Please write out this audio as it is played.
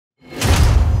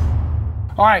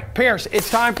All right, Pearce, it's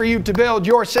time for you to build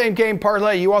your same game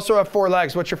parlay. You also have 4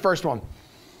 legs. What's your first one?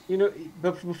 You know,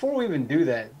 but before we even do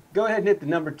that, go ahead and hit the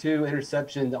number 2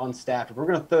 interception on Stafford. We're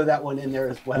going to throw that one in there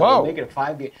as well. Whoa. We'll make it a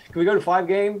 5 game. Can we go to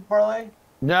 5-game parlay?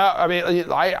 No, I mean,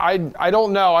 I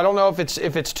don't know. I don't know if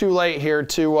it's too late here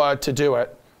to do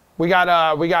it. We got.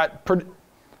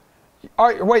 All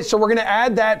right, wait. So we're gonna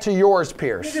add that to yours,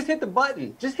 Pearce. You just hit the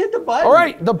button. Just hit the button. All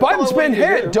right, the button's been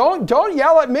hit. Don't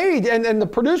yell at me. And the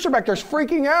producer back there's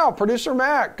freaking out. Producer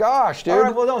Matt. Gosh, dude. All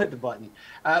right, well, don't hit the button.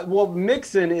 Well,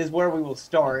 Mixon is where we will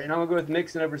start, and I'm gonna go with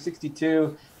Mixon over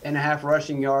 62.5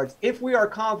 rushing yards. If we are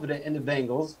confident in the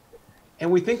Bengals, and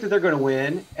we think that they're going to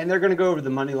win, and they're going to go over the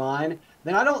money line,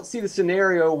 then I don't see the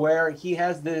scenario where he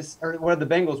has this, or where the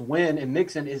Bengals win and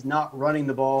Mixon is not running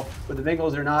the ball, where the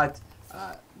Bengals are not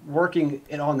working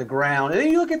it on the ground. And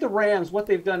then you look at the Rams, what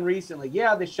they've done recently.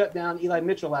 Yeah, they shut down Eli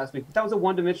Mitchell last week, but that was a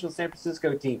one-dimensional San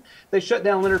Francisco team. They shut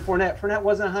down Leonard Fournette. Fournette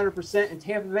wasn't 100%, and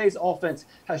Tampa Bay's offense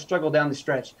has struggled down the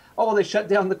stretch. Oh, they shut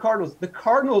down the Cardinals. The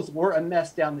Cardinals were a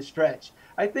mess down the stretch.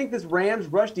 I think this Rams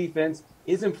rush defense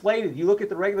is inflated. You look at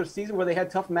the regular season where they had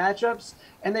tough matchups,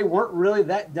 and they weren't really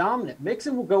that dominant.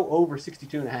 Mixon will go over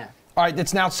 62.5. All right,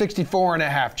 it's now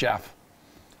 64.5, Geoff.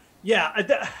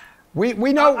 Yeah. We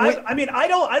know. I mean, I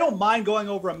don't mind going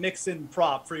over a Mixon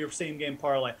prop for your same game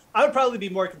parlay. I would probably be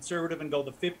more conservative and go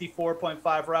the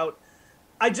 54.5 route.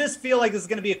 I just feel like this is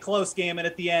going to be a close game, and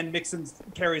at the end, Mixon's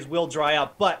carries will dry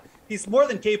up. But he's more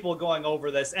than capable of going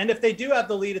over this. And if they do have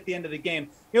the lead at the end of the game,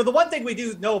 you know, the one thing we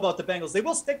do know about the Bengals, they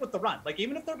will stick with the run. Like,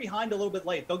 even if they're behind a little bit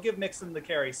late, they'll give Mixon the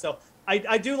carry. So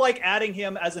I do like adding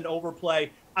him as an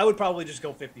overplay. I would probably just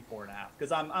go 54.5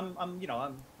 because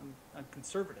I'm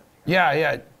conservative.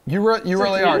 Yeah. You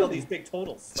really are. These big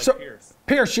totals, like so, Pearce.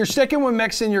 Pearce, you're sticking with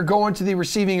Mixon. You're going to the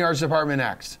receiving yards department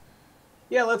next.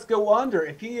 Yeah, let's go under.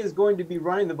 If he is going to be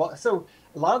running the ball. So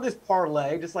a lot of this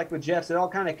parlay, just like with Geoff, it all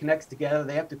kind of connects together.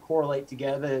 They have to correlate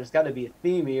together. There's got to be a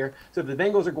theme here. So if the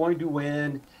Bengals are going to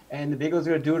win and the Bengals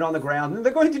are going to do it on the ground, then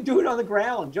they're going to do it on the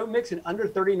ground. Joe Mixon under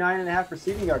 39.5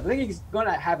 receiving yards. I think he's going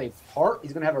to have a part.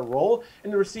 He's going to have a role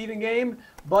in the receiving game.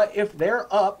 But if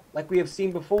they're up, like we have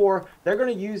seen before, they're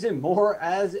going to use him more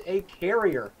as a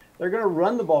carrier. They're going to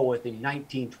run the ball with him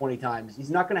 19, 20 times. He's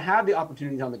not going to have the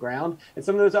opportunities on the ground, and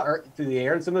some of those are through the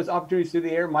air, and some of those opportunities through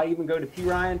the air might even go to P.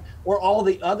 Ryan or all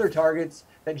the other targets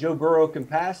that Joe Burrow can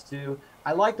pass to.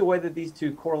 I like the way that these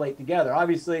two correlate together.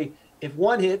 Obviously, if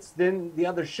one hits, then the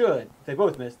other should. If they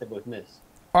both miss, they both miss.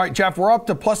 All right, Geoff, we're up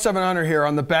to plus 700 here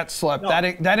on the bet slip. No.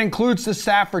 That includes the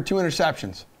Stafford 2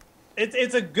 interceptions.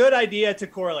 It's a good idea to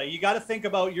correlate. You got to think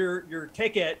about your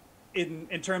ticket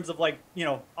in terms of, like, you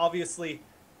know, obviously,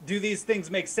 do these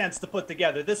things make sense to put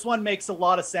together? This one makes a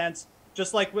lot of sense.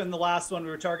 Just like when the last one we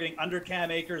were targeting under Cam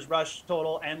Akers rush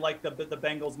total and like the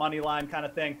Bengals money line kind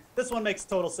of thing. This one makes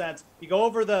total sense. You go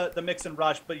over the mix and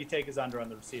rush, but you take his under on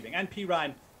the receiving. And P.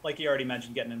 Ryan, like you already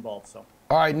mentioned, getting involved. So.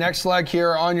 All right, next leg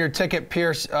here on your ticket,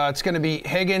 Pearce. It's going to be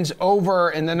Higgins over,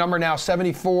 and the number now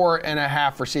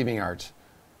 74.5 receiving yards.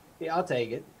 Yeah, I'll take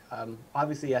it.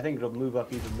 Obviously, I think it'll move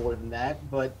up even more than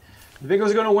that, but the Bengals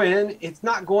are going to win. It's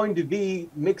not going to be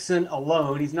Mixon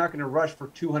alone. He's not going to rush for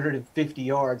 250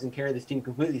 yards and carry this team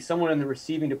completely. Someone in the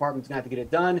receiving department is going to have to get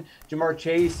it done. Jamar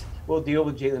Chase will deal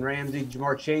with Jalen Ramsey.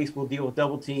 Jamar Chase will deal with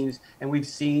double teams, and we've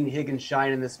seen Higgins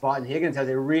shine in this spot. And Higgins has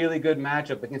a really good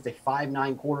matchup against a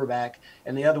 5'9" quarterback,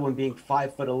 and the other one being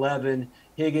 5'11".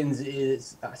 Higgins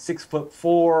is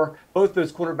 6'4". Both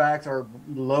those quarterbacks are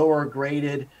lower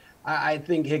graded. I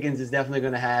think Higgins is definitely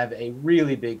going to have a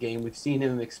really big game. We've seen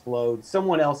him explode.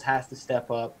 Someone else has to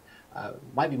step up.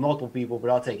 Might be multiple people,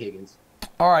 but I'll take Higgins.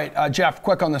 All right, Geoff,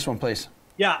 quick on this one, please.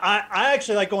 Yeah, I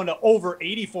actually like going to over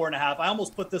 84.5. I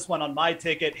almost put this one on my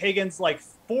ticket. Higgins, like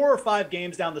 4 or 5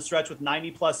 games down the stretch with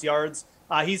 90-plus yards.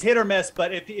 He's hit or miss,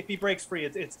 but if he breaks free,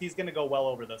 he's going to go well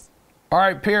over this. All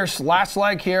right, Pearce, last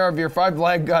leg here of your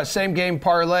 5-leg same-game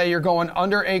parlay. You're going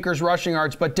under Akers rushing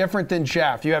yards, but different than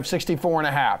Geoff. You have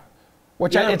 64.5.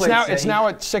 Which it's now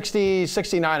at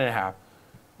 69.5.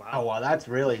 Wow, that's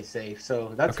really safe.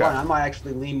 So that's fine. I might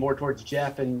actually lean more towards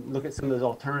Geoff and look at some of those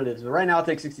alternatives. But right now, I'll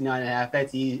take 69.5.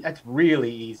 That's easy. That's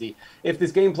really easy. If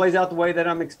this game plays out the way that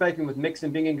I'm expecting, with Mixon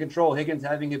being in control, Higgins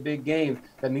having a big game,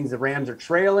 that means the Rams are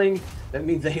trailing. That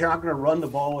means they're not going to run the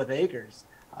ball with Akers.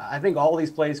 I think all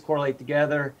these plays correlate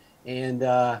together, and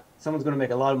someone's going to make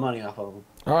a lot of money off of them.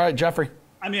 All right, Jeffrey.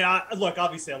 I mean, look,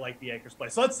 obviously I like the Akers play.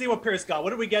 So let's see what Pearce got. What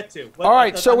did we get to? All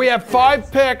right, so we have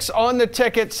 5 picks on the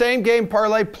ticket, same game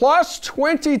parlay, plus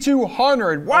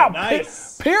 2,200. Wow,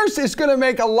 nice. Pearce is going to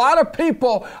make a lot of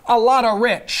people a lot of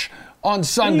rich on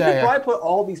Sunday. You could probably put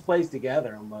all these plays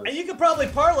together almost. And you could probably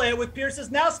parlay it with Pearce's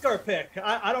NASCAR pick.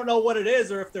 I don't know what it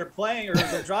is, or if they're playing, or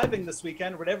if they're driving this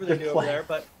weekend, or whatever they do over there.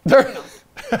 But they're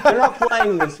not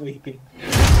playing this weekend.